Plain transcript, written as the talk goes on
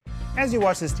As you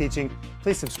watch this teaching,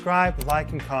 please subscribe,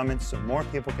 like, and comment so more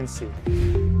people can see.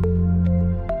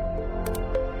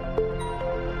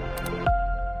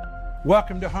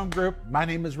 Welcome to Home Group. My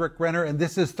name is Rick Renner, and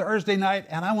this is Thursday night,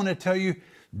 and I want to tell you,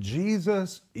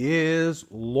 Jesus is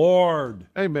Lord.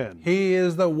 Amen. He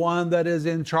is the one that is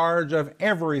in charge of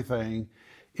everything.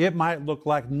 It might look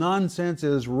like nonsense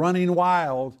is running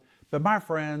wild, but my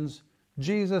friends,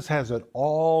 Jesus has it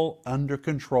all under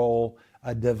control.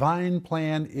 A divine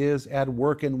plan is at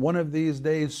work, and one of these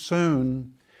days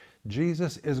soon,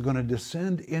 Jesus is going to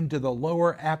descend into the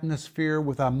lower atmosphere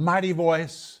with a mighty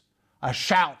voice, a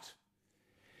shout.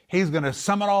 He's going to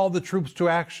summon all the troops to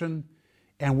action,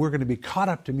 and we're going to be caught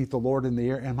up to meet the Lord in the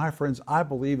air. And my friends, I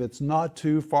believe it's not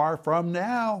too far from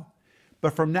now.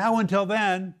 But from now until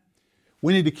then,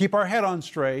 we need to keep our head on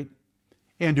straight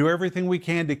and do everything we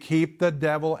can to keep the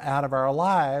devil out of our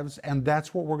lives. And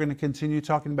that's what we're going to continue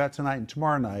talking about tonight and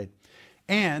tomorrow night.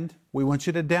 And we want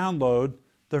you to download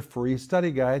the free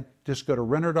study guide. Just go to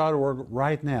renner.org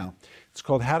right now. It's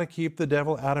called How to Keep the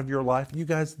Devil Out of Your Life. You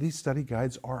guys, these study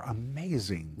guides are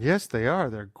amazing. Yes, they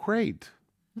are. They're great.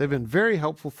 They've been very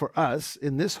helpful for us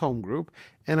in this home group,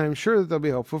 and I'm sure that they'll be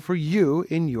helpful for you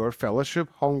in your fellowship,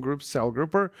 home group, cell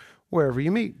group, or wherever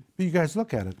you meet. But you guys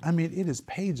look at it. I mean, it is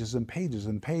pages and pages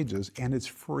and pages, and it's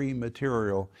free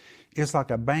material. It's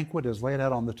like a banquet is laid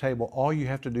out on the table. All you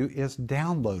have to do is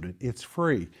download it. It's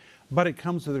free. But it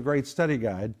comes with a great study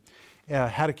guide,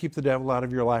 How to Keep the Devil Out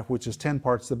of Your Life, which is 10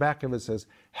 parts. The back of it says,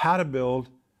 How to Build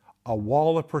a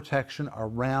Wall of Protection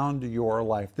Around Your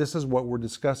Life. This is what we're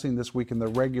discussing this week in the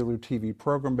regular TV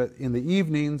program, but in the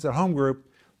evenings at Home Group,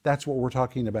 that's what we're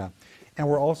talking about. And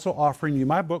we're also offering you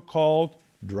my book called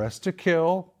Dressed to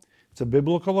Kill. It's a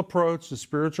biblical approach to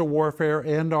spiritual warfare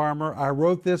and armor. I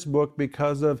wrote this book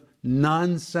because of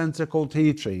nonsensical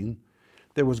teaching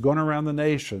that was going around the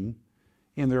nation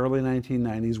in the early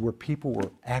 1990s, where people were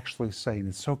actually saying,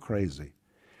 it's so crazy,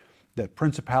 that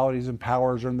principalities and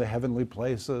powers are in the heavenly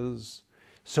places,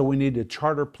 so we need to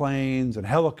charter planes and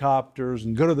helicopters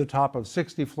and go to the top of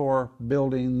 60-floor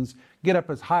buildings, get up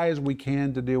as high as we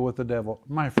can to deal with the devil.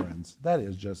 My friends, that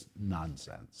is just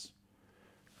nonsense.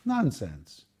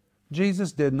 Nonsense.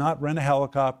 Jesus did not rent a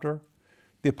helicopter.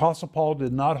 The Apostle Paul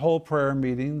did not hold prayer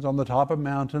meetings on the top of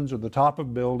mountains or the top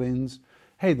of buildings.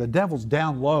 Hey, the devil's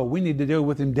down low. We need to deal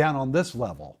with him down on this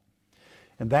level.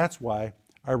 And that's why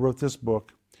I wrote this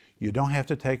book. You don't have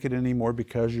to take it anymore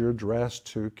because you're dressed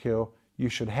to kill. You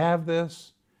should have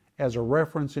this as a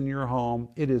reference in your home.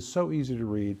 It is so easy to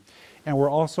read. And we're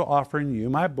also offering you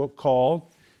my book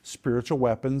called Spiritual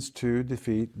Weapons to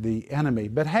Defeat the Enemy.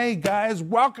 But hey, guys,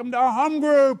 welcome to Home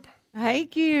Group.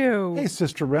 Thank you. Hey,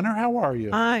 Sister Renner, how are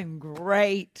you? I'm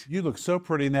great. You look so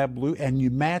pretty in that blue, and you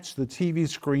match the TV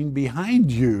screen behind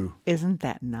you. Isn't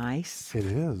that nice? It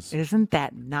is. Isn't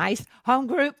that nice? Home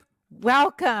Group,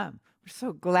 welcome. We're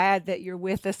so glad that you're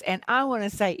with us. And I want to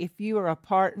say, if you are a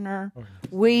partner,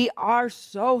 we are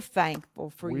so thankful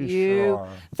for We you. sure are.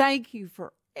 Thank you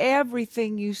for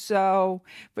everything you sow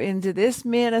into this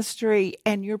ministry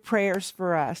and your prayers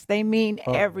for us. They mean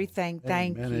everything.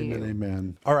 Thank you. Amen,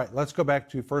 amen. All right, let's go back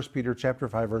to 1 Peter chapter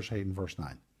 5, verse 8 and verse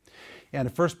 9. And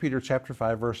in 1 Peter chapter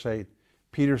 5, verse 8,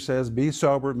 Peter says, be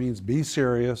sober. It means be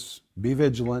serious, be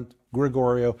vigilant.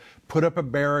 Gregorio, put up a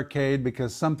barricade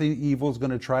because something evil is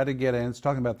going to try to get in. It's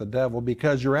talking about the devil,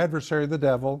 because your adversary, the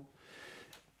devil,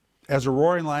 as a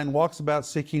roaring lion, walks about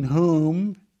seeking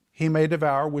whom he may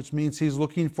devour, which means he's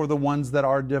looking for the ones that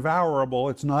are devourable.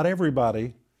 It's not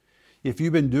everybody. If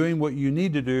you've been doing what you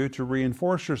need to do to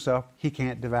reinforce yourself, he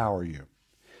can't devour you.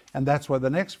 And that's why the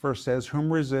next verse says,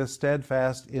 whom resist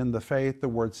steadfast in the faith. The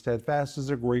word steadfast is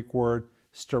a Greek word,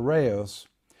 stereos.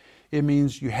 It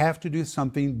means you have to do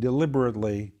something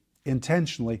deliberately,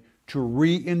 intentionally, to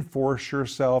reinforce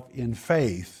yourself in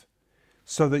faith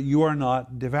so that you are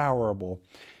not devourable.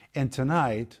 And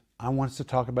tonight, I want us to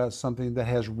talk about something that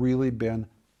has really been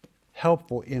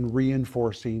helpful in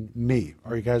reinforcing me.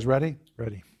 Are you guys ready?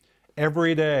 Ready.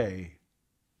 Every day,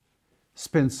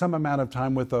 spend some amount of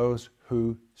time with those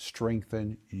who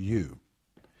strengthen you.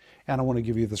 And I want to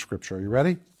give you the scripture. Are you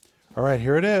ready? All right,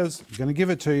 here it is. I'm going to give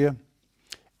it to you.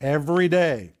 Every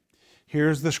day.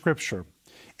 Here's the scripture.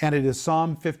 And it is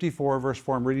Psalm 54, verse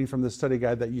 4. I'm reading from the study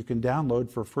guide that you can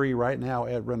download for free right now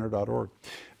at renner.org.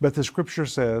 But the scripture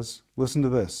says, listen to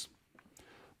this.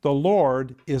 The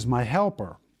Lord is my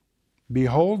helper.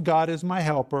 Behold, God is my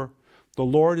helper. The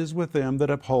Lord is with them that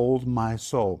uphold my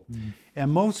soul.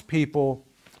 And most people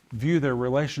view their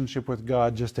relationship with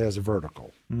God just as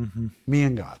vertical. Me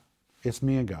and God. It's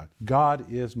me and God. God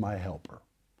is my helper.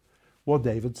 Well,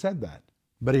 David said that.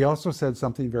 But he also said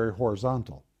something very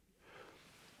horizontal.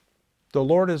 The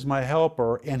Lord is my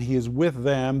helper, and he is with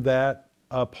them that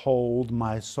uphold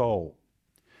my soul.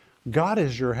 God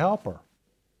is your helper,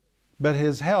 but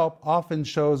his help often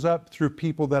shows up through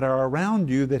people that are around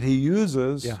you that he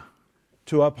uses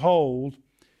to uphold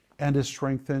and to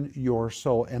strengthen your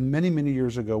soul. And many, many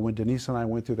years ago, when Denise and I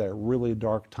went through that really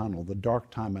dark tunnel, the dark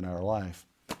time in our life,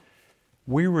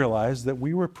 we realized that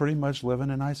we were pretty much living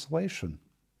in isolation.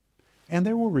 And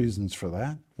there were reasons for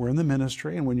that. We're in the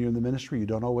ministry, and when you're in the ministry, you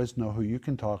don't always know who you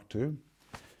can talk to.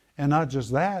 And not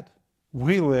just that,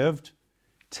 we lived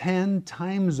 10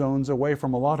 time zones away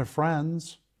from a lot of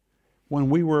friends. When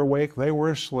we were awake, they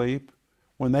were asleep.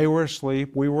 When they were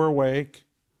asleep, we were awake.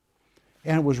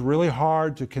 And it was really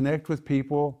hard to connect with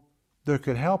people that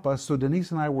could help us. So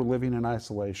Denise and I were living in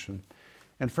isolation.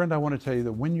 And friend, I want to tell you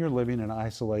that when you're living in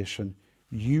isolation,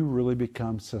 you really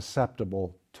become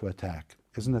susceptible to attack.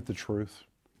 Isn't that the truth?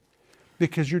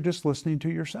 Because you're just listening to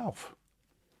yourself,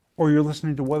 or you're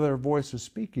listening to what other voice is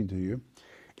speaking to you.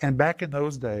 And back in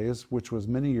those days, which was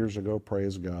many years ago,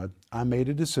 praise God, I made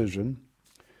a decision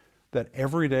that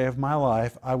every day of my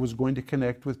life, I was going to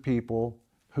connect with people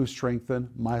who strengthen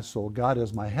my soul. God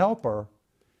is my helper,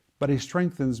 but he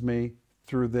strengthens me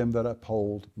through them that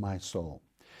uphold my soul.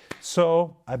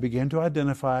 So I began to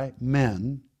identify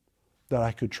men that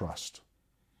I could trust.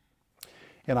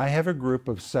 And I have a group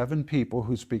of 7 people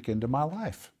who speak into my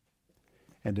life.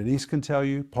 And Denise can tell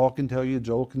you, Paul can tell you,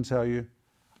 Joel can tell you,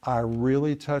 I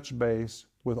really touch base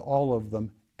with all of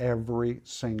them every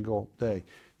single day.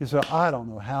 You say, I don't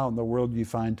know how in the world you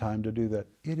find time to do that.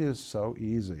 It is so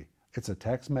easy. It's a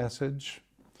text message.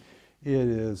 It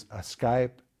is a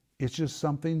Skype. It's just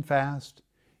something fast.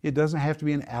 It doesn't have to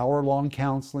be an hour-long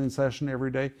counseling session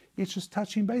every day. It's just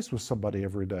touching base with somebody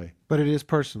every day. But it is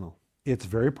personal. It's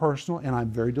very personal, and I'm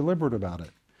very deliberate about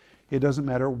it. It doesn't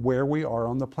matter where we are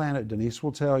on the planet. Denise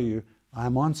will tell you,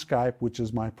 I'm on Skype, which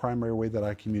is my primary way that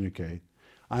I communicate.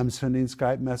 I'm sending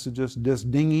Skype messages, just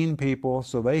dinging people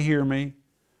so they hear me,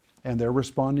 and they're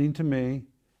responding to me,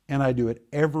 and I do it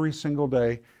every single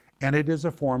day, and it is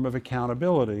a form of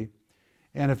accountability.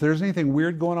 And if there's anything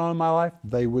weird going on in my life,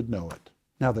 they would know it.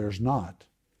 Now, there's not.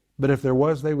 But if there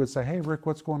was, they would say, hey, Rick,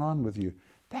 what's going on with you?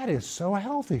 That is so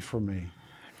healthy for me.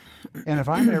 And if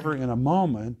I'm ever in a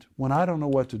moment when I don't know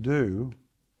what to do,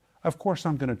 of course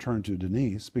I'm going to turn to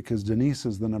Denise, because Denise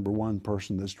is the number one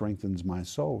person that strengthens my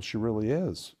soul. She really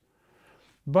is.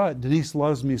 But Denise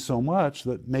loves me so much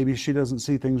that maybe she doesn't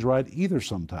see things right either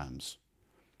sometimes.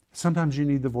 Sometimes you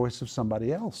need the voice of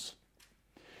somebody else.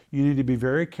 You need to be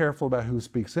very careful about who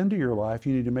speaks into your life.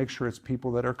 You need to make sure it's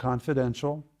people that are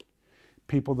confidential,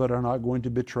 people that are not going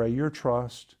to betray your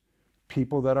trust,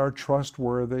 people that are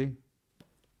trustworthy.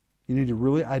 You need to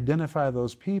really identify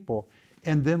those people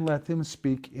and then let them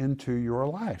speak into your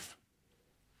life.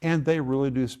 And they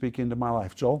really do speak into my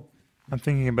life. Joel? I'm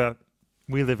thinking about,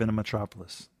 we live in a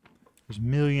metropolis. There's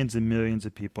millions and millions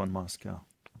of people in Moscow.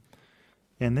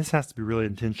 And this has to be really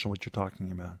intentional, what you're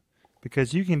talking about.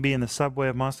 Because you can be in the subway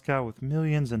of Moscow with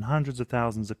millions and hundreds of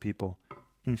thousands of people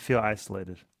and feel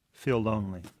isolated, feel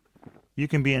lonely. You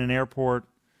can be in an airport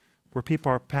where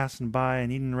people are passing by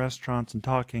and eating in restaurants and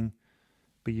talking,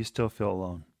 but you still feel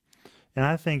alone. And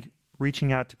I think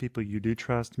reaching out to people you do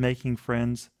trust, making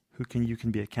friends you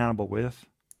can be accountable with,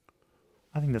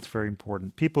 I think that's very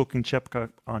important. People who can check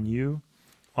up on you,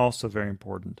 also very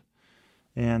important.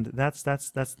 And that's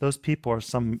those people are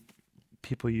some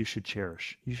people you should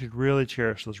cherish. You should really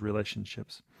cherish those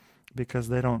relationships, because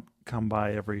they don't come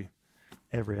by every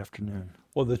afternoon.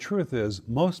 Well, the truth is,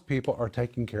 most people are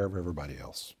taking care of everybody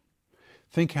else.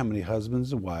 Think how many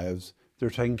husbands and wives, they're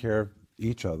taking care of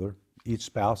each other. Each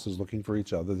spouse is looking for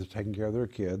each other. They're taking care of their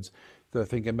kids. They're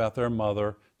thinking about their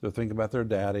mother. They're thinking about their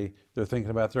daddy. They're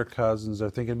thinking about their cousins. They're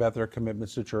thinking about their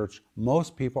commitments to church.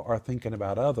 Most people are thinking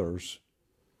about others,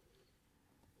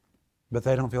 but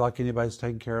they don't feel like anybody's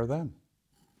taking care of them.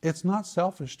 It's not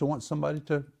selfish to want somebody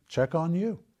to check on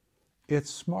you. It's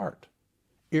smart.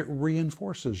 It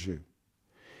reinforces you.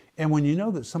 And when you know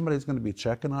that somebody's going to be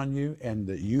checking on you and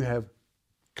that you have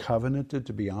covenanted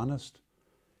to be honest,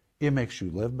 it makes you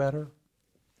live better.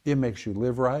 It makes you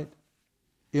live right.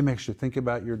 It makes you think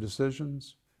about your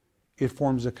decisions. It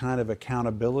forms a kind of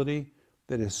accountability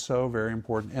that is so very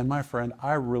important. And my friend,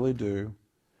 I really do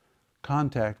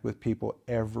contact with people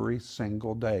every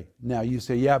single day. Now you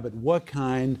say, yeah, but what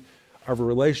kind of a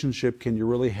relationship can you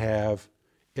really have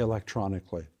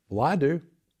electronically? Well, I do.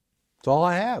 It's all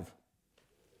I have.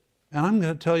 And I'm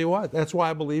going to tell you what, that's why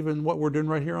I believe in what we're doing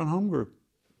right here on Home Group.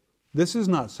 This is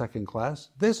not second class.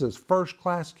 This is first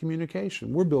class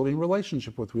communication. We're building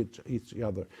relationship with each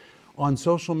other. On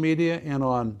social media and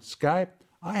on Skype,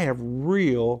 I have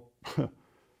real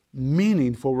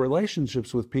meaningful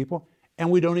relationships with people, and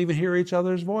we don't even hear each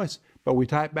other's voice, but we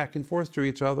type back and forth to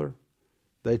each other.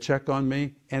 They check on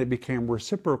me, and it became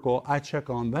reciprocal. I check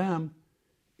on them.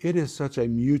 It is such a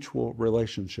mutual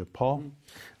relationship. Paul?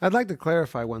 I'd like to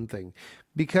clarify one thing,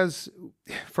 because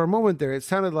for a moment there, it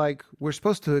sounded like we're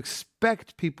supposed to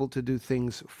expect people to do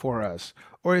things for us,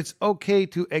 or it's okay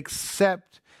to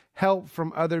accept help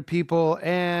from other people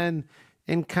and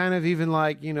kind of even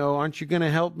like, aren't you going to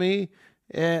help me?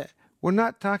 We're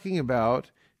not talking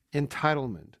about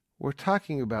entitlement. We're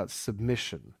talking about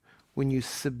submission. When you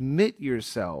submit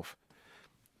yourself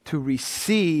to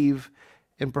receive,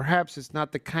 and perhaps it's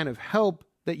not the kind of help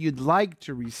that you'd like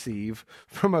to receive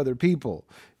from other people.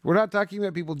 We're not talking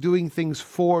about people doing things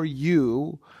for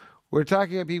you. We're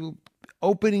talking about people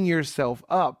opening yourself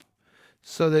up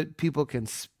so that people can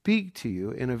speak to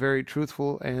you in a very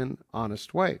truthful and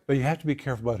honest way. But you have to be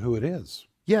careful about who it is.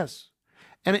 Yes.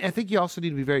 And I think you also need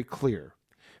to be very clear,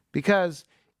 because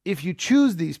if you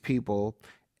choose these people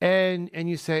and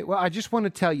you say, well, I just want to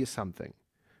tell you something,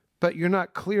 but you're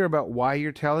not clear about why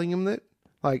you're telling them that,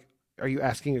 like, are you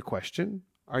asking a question?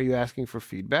 Are you asking for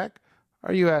feedback?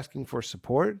 Are you asking for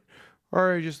support? Or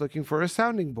are you just looking for a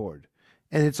sounding board?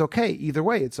 And it's okay. Either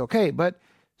way, it's okay. But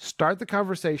start the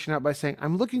conversation out by saying,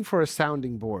 I'm looking for a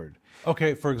sounding board.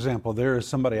 Okay, for example, there is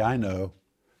somebody I know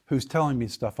who's telling me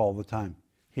stuff all the time.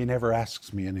 He never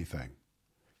asks me anything.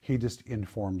 He just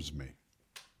informs me.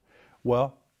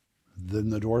 Well, then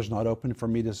the door's not open for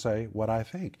me to say what I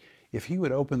think. If he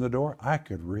would open the door, I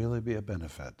could really be a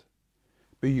benefit.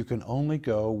 But you can only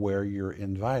go where you're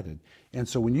invited. And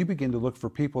so when you begin to look for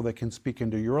people that can speak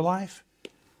into your life,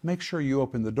 make sure you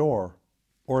open the door,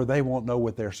 or they won't know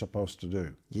what they're supposed to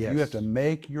do. Yes. You have to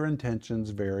make your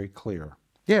intentions very clear.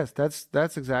 Yes,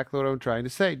 that's exactly what I'm trying to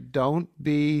say. Don't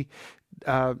be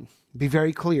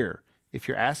very clear. If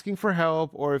you're asking for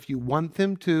help, or if you want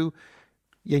them to,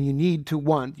 and you need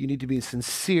to be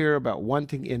sincere about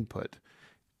wanting input.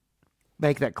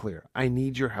 Make that clear. I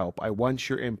need your help. I want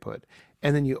your input.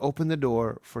 And then you open the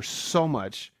door for so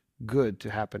much good to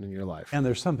happen in your life. And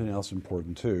there's something else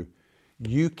important too.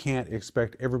 You can't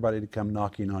expect everybody to come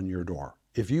knocking on your door.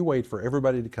 If you wait for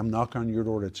everybody to come knock on your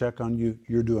door to check on you,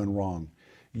 you're doing wrong.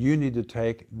 You need to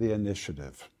take the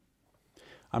initiative.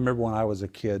 I remember when I was a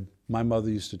kid, my mother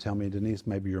used to tell me, Denise,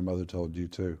 maybe your mother told you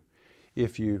too,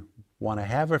 if you want to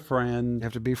have a friend, You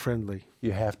have to be friendly.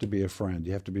 you have to be a friend.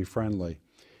 You have to be friendly.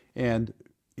 And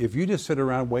if you just sit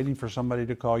around waiting for somebody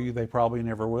to call you, they probably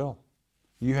never will.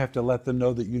 You have to let them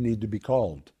know that you need to be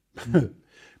called.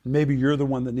 Maybe you're the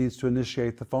one that needs to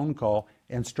initiate the phone call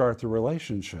and start the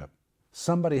relationship.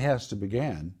 Somebody has to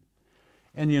begin.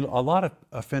 And a lot of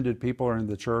offended people are in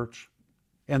the church,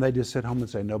 and they just sit home and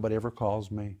say, nobody ever calls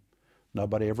me.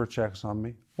 Nobody ever checks on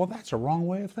me. Well, that's a wrong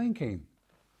way of thinking.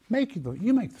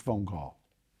 You make the phone call.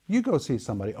 You go see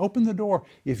somebody. Open the door.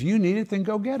 If you need it, then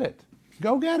go get it.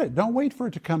 Go get it. Don't wait for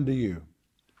it to come to you.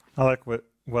 I like what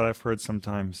I've heard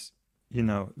sometimes.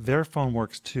 Their phone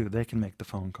works too. They can make the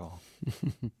phone call.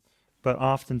 But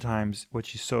oftentimes,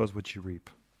 what you sow is what you reap.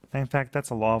 And in fact, that's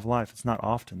a law of life. It's not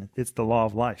often. It's the law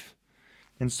of life.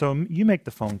 And so you make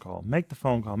the phone call, make the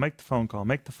phone call, make the phone call,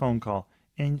 make the phone call,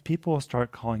 and people will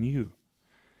start calling you.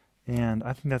 And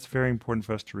I think that's very important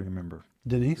for us to remember.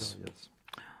 Denise? It really is.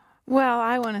 Well,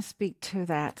 I want to speak to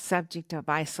that subject of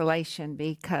isolation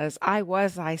because I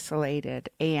was isolated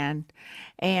and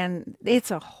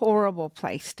it's a horrible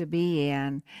place to be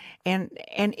in. And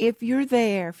if you're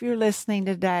there, if you're listening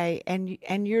today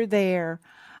and you're there,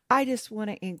 I just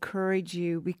want to encourage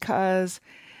you because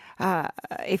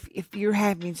if you're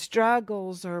having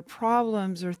struggles or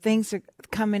problems or things are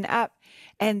coming up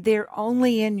and they're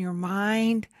only in your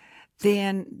mind,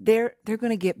 then they're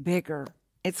going to get bigger.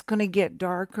 It's going to get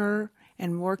darker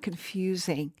and more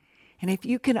confusing. And if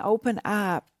you can open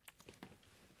up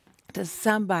to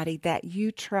somebody that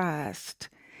you trust,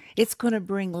 it's going to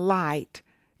bring light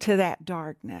to that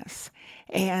darkness.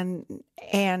 And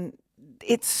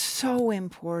it's so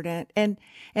important. And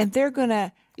they're going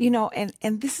to,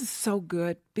 and this is so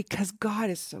good because God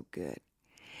is so good.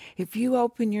 If you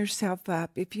open yourself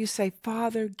up, if you say,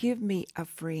 Father, give me a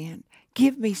friend,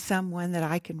 give me someone that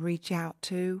I can reach out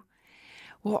to.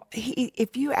 Well,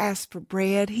 if you ask for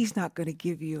bread, he's not going to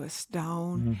give you a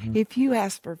stone. Mm-hmm. If you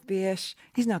ask for fish,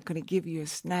 he's not going to give you a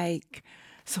snake.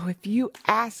 So if you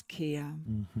ask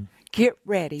him, get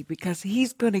ready because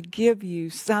he's going to give you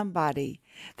somebody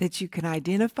that you can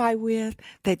identify with,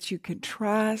 that you can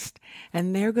trust,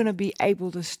 and they're going to be able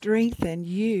to strengthen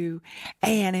you.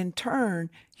 And in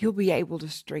turn, you'll be able to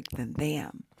strengthen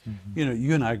them.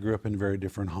 You and I grew up in very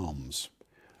different homes.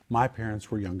 My parents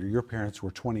were younger. Your parents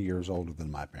were 20 years older than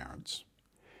my parents.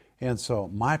 And so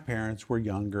my parents were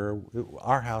younger.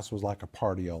 Our house was like a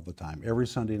party all the time. Every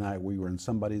Sunday night we were in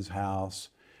somebody's house,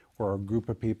 or a group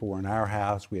of people were in our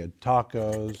house. We had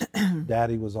tacos.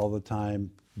 Daddy was all the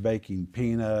time baking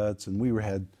peanuts, and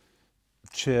had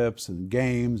chips and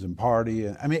games and party.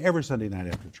 I mean, every Sunday night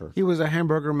after church. He was a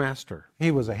hamburger master.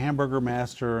 He was a hamburger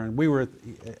master, and we were,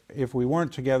 if we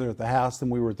weren't together at the house, then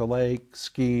we were at the lake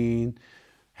skiing,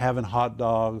 having hot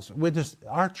dogs.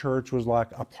 Our church was like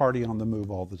a party on the move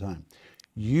all the time.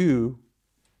 You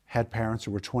had parents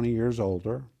who were 20 years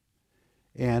older,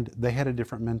 and they had a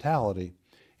different mentality.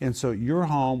 And so your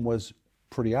home was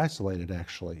pretty isolated,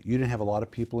 actually. You didn't have a lot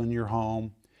of people in your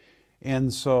home.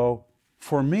 And so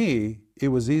for me, it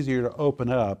was easier to open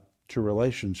up to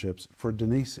relationships. For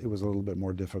Denise, it was a little bit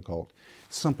more difficult,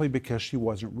 simply because she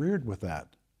wasn't reared with that.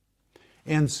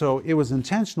 And so it was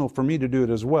intentional for me to do it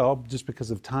as well, just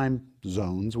because of time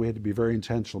zones. We had to be very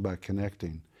intentional about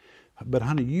connecting. But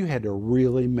honey, you had to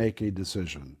really make a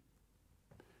decision.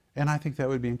 And I think that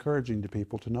would be encouraging to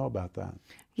people to know about that.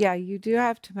 Yeah, you do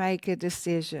have to make a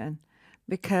decision,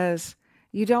 because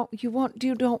you don't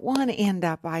want to end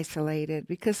up isolated,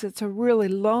 because it's a really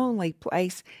lonely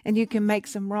place, and you can make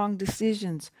some wrong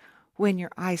decisions when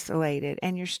you're isolated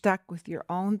and you're stuck with your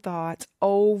own thoughts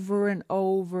over and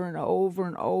over and over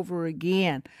and over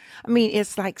again. I mean,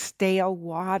 it's like stale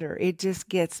water. It just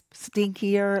gets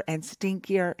stinkier and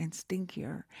stinkier and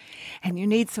stinkier. And you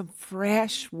need some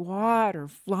fresh water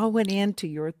flowing into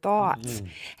your thoughts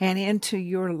and into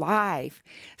your life.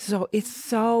 So it's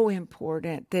so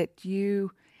important that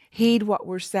you heed what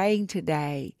we're saying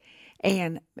today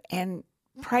and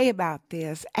pray about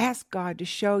this. Ask God to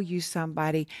show you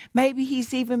somebody. Maybe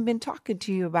He's even been talking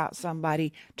to you about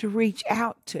somebody to reach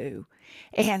out to,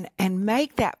 and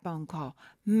make that phone call,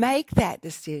 make that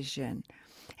decision,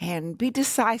 and be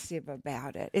decisive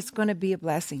about it. It's going to be a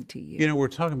blessing to you. You know, we're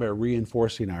talking about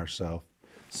reinforcing ourselves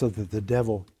so that the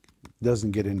devil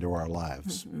doesn't get into our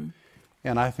lives.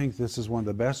 And I think this is one of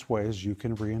the best ways you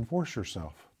can reinforce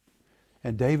yourself.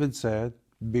 And David said,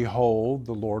 "Behold,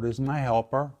 the Lord is my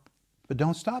helper." But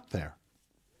don't stop there.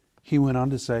 He went on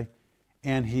to say,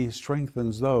 "And He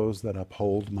strengthens those that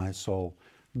uphold my soul."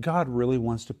 God really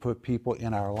wants to put people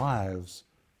in our lives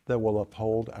that will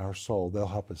uphold our soul. They'll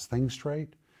help us think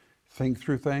straight, think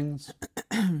through things.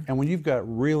 And when you've got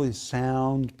really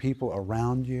sound people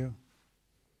around you,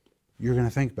 you're going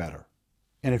to think better.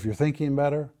 And if you're thinking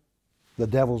better, the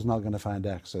devil's not going to find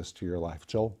access to your life.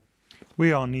 Joel?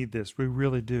 We all need this. We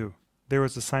really do. There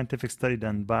was a scientific study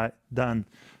done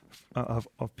of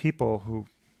people who,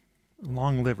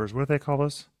 long livers, what do they call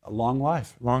those? A long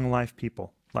life. Long life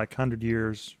people, like 100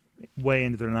 years, way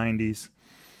into their 90s.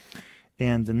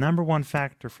 And the number one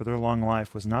factor for their long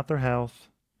life was not their health.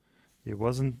 It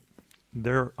wasn't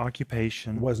their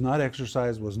occupation. Was not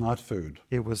exercise, was not food.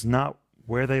 It was not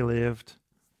where they lived,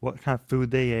 what kind of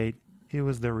food they ate. It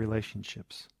was their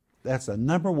relationships. That's the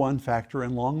number one factor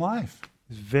in long life.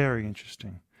 It's very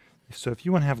interesting. So if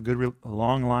you want to have a good,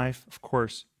 long life, of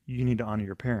course, you need to honor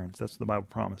your parents. That's what the Bible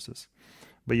promises.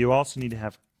 But you also need to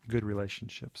have good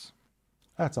relationships.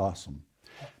 That's awesome.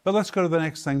 But let's go to the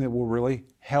next thing that will really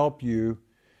help you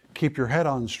keep your head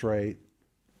on straight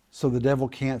so the devil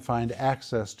can't find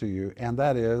access to you. And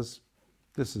that is,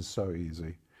 this is so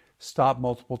easy. Stop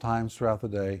multiple times throughout the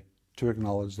day to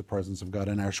acknowledge the presence of God.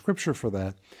 And our scripture for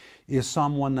that is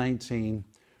Psalm 119,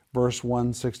 verse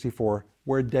 164,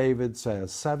 where David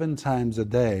says, 7 times a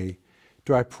day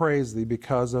do I praise thee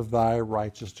because of thy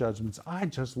righteous judgments. I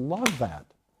just love that.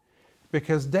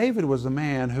 Because David was a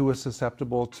man who was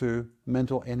susceptible to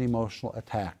mental and emotional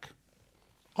attack.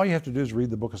 All you have to do is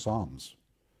read the book of Psalms.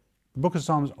 The book of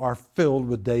Psalms are filled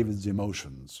with David's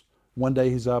emotions. One day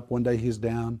he's up, one day he's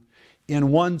down.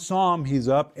 In one psalm, he's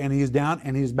up and he's down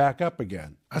and he's back up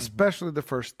again. Especially the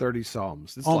first 30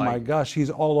 Psalms. It's My gosh, he's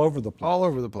all over the place. all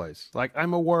over the place. Like,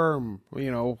 I'm a worm,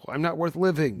 I'm not worth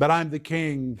living. But I'm the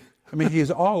king. I mean,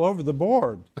 he's all over the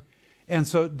board. And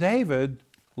so David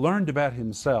learned about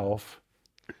himself.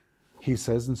 He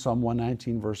says in Psalm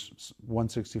 119, verse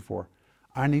 164,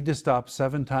 I need to stop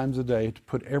 7 times a day to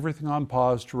put everything on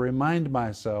pause to remind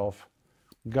myself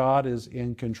God is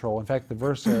in control. In fact, the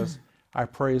verse says, I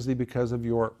praise thee because of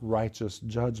your righteous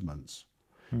judgments.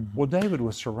 Mm-hmm. Well, David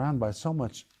was surrounded by so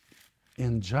much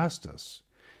injustice.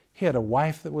 He had a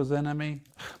wife that was enemy,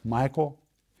 Michal.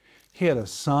 He had a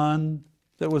son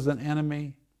that was an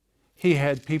enemy. He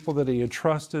had people that he had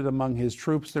trusted among his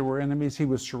troops that were enemies. He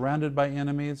was surrounded by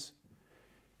enemies.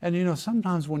 And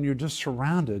sometimes when you're just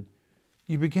surrounded,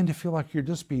 you begin to feel like you're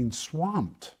just being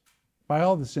swamped by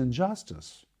all this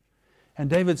injustice. And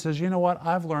David says, you know what?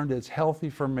 I've learned it's healthy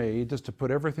for me just to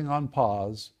put everything on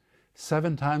pause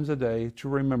 7 times a day to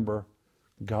remember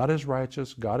God is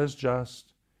righteous, God is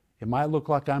just. It might look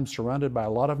like I'm surrounded by a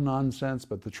lot of nonsense,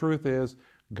 but the truth is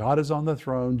God is on the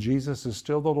throne. Jesus is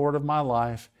still the Lord of my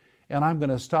life. And I'm going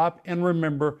to stop and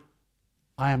remember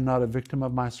I am not a victim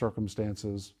of my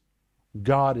circumstances.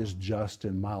 God is just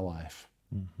in my life.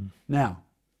 Mm-hmm. Now,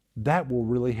 that will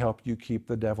really help you keep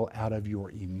the devil out of your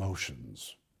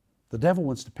emotions. The devil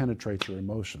wants to penetrate your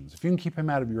emotions. If you can keep him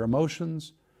out of your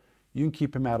emotions, you can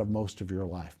keep him out of most of your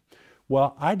life.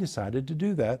 Well, I decided to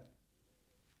do that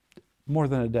more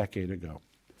than a decade ago.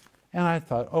 And I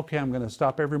thought, okay, I'm going to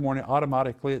stop every morning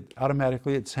automatically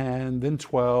at 10, then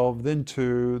 12, then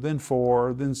 2, then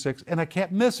 4, then 6, and I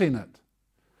kept missing it.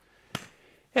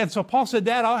 And so Paul said,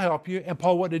 Dad, I'll help you. And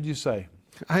Paul, what did you say?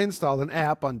 I installed an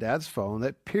app on Dad's phone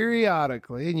that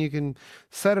periodically, and you can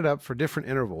set it up for different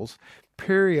intervals,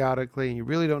 periodically, and you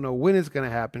really don't know when it's going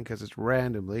to happen because it's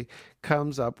randomly,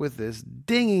 comes up with this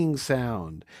dinging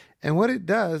sound. And what it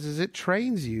does is it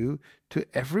trains you to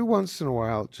every once in a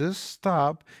while just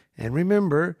stop and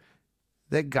remember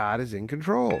that God is in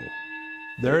control.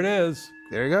 There it is.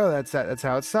 There you go. That's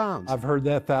how it sounds. I've heard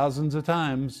that thousands of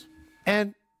times.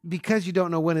 And because you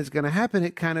don't know when it's going to happen,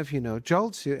 it kind of,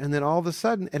 jolts you. And then all of a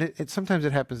sudden, and it sometimes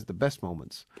it happens at the best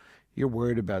moments. You're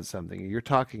worried about something, and you're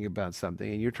talking about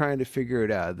something, and you're trying to figure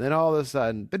it out. Then all of a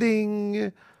sudden,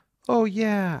 ba-ding! Oh,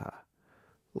 yeah,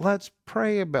 let's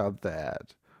pray about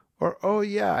that. Or, oh,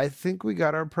 yeah, I think we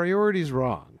got our priorities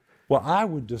wrong. Well,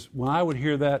 when I would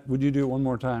hear that, would you do it one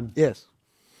more time? Yes.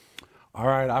 All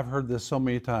right, I've heard this so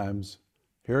many times.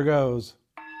 Here goes.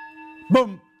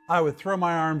 Boom! I would throw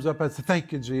my arms up. I'd say,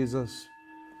 thank you, Jesus.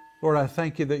 Lord, I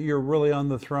thank you that you're really on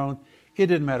the throne. It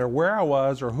didn't matter where I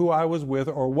was or who I was with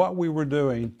or what we were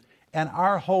doing. And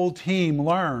our whole team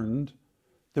learned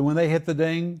that when they hit the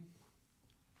ding,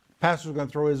 pastor was going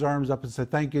to throw his arms up and say,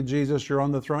 thank you, Jesus, you're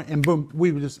on the throne. And boom,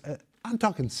 we would just, I'm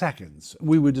talking seconds,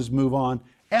 we would just move on.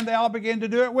 And they all began to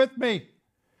do it with me.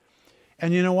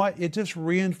 And you know what? It just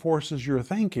reinforces your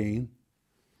thinking.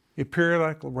 It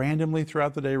periodically, randomly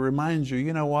throughout the day reminds you,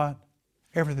 you know what?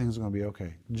 Everything's going to be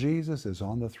okay. Jesus is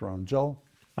on the throne. Joel?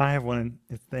 I have one.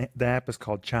 The app is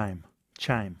called Chime.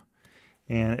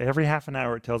 And every half an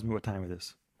hour it tells me what time it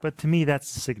is. But to me,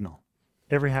 that's the signal.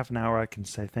 Every half an hour I can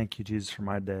say, thank you, Jesus, for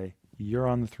my day. You're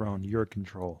on the throne. You're in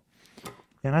control.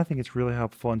 And I think it's really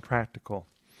helpful and practical.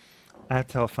 I have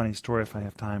to tell a funny story if I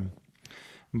have time.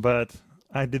 But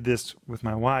I did this with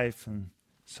my wife, and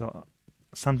so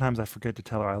sometimes I forget to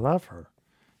tell her I love her.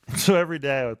 And so every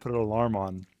day I would put an alarm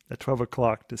on at 12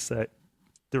 o'clock that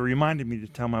reminded me to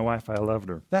tell my wife I loved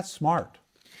her. That's smart.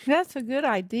 That's a good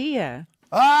idea.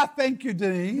 Thank you,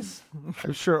 Denise.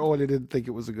 I'm sure Ola didn't think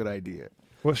it was a good idea.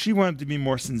 Well, she wanted to be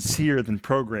more sincere than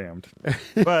programmed.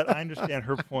 But I understand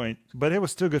her point. But it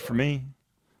was still good for me.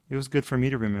 It was good for me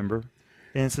to remember.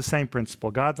 And it's the same principle.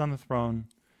 God's on the throne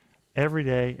every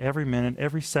day, every minute,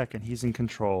 every second. He's in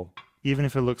control. Even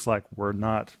if it looks like we're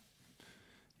not.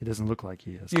 It doesn't look like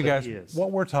he is. You guys, he is.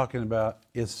 what we're talking about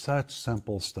is such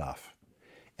simple stuff.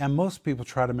 And most people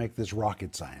try to make this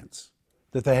rocket science,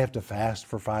 that they have to fast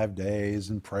for 5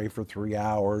 days and pray for 3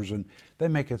 hours, and they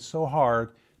make it so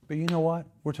hard. But you know what?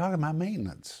 We're talking about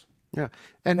maintenance. Yeah.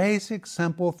 And Basic,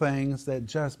 simple things that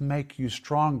just make you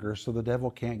stronger so the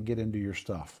devil can't get into your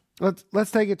stuff.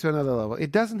 let's take it to another level.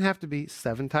 It doesn't have to be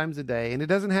 7 times a day, and it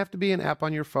doesn't have to be an app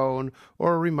on your phone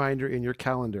or a reminder in your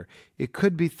calendar. It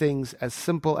could be things as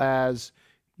simple as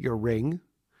your ring,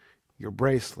 your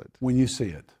bracelet. When you see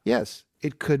it. Yes,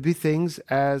 it could be things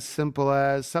as simple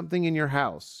as something in your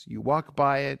house. You walk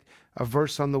by it, a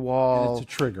verse on the wall, And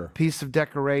it's a trigger. piece of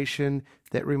decoration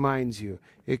that reminds you.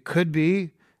 It could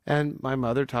be, and my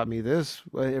mother taught me this,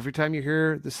 every time you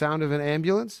hear the sound of an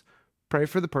ambulance, pray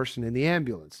for the person in the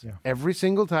ambulance. Yeah. Every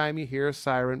single time you hear a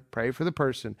siren, pray for the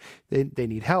person. They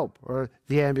need help, or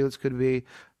the ambulance could be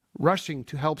rushing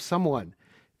to help someone.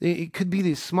 It could be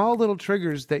these small little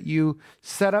triggers that you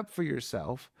set up for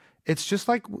yourself. It's just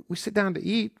like we sit down to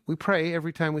eat. We pray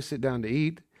every time we sit down to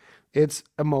eat. It's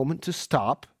a moment to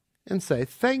stop and say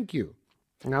thank you.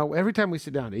 Now, every time we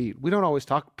sit down to eat, we don't always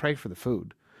pray for the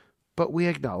food, but we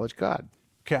acknowledge God.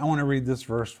 Okay, I want to read this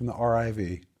verse from the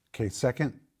RIV. Okay,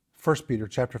 1 Peter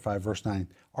chapter 5, verse 9.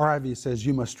 RIV says,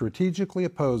 you must strategically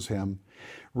oppose him,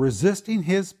 resisting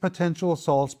his potential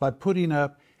assaults by putting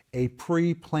up a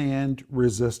pre-planned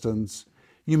resistance.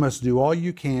 You must do all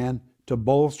you can to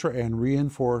bolster and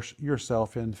reinforce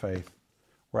yourself in faith.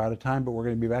 We're out of time, but we're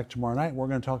going to be back tomorrow night. We're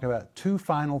going to talk about 2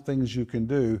 final things you can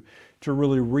do to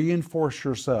really reinforce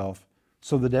yourself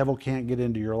so the devil can't get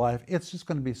into your life. It's just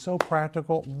going to be so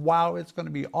practical. Wow, it's going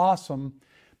to be awesome.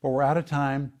 But we're out of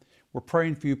time. We're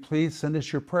praying for you. Please send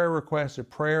us your prayer requests at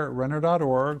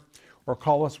prayer@renner.org or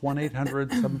call us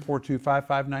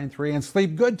 1-800-742-5593 and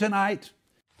sleep good tonight.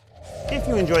 If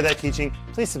you enjoyed that teaching,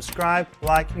 please subscribe,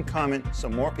 like, and comment so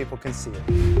more people can see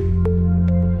it.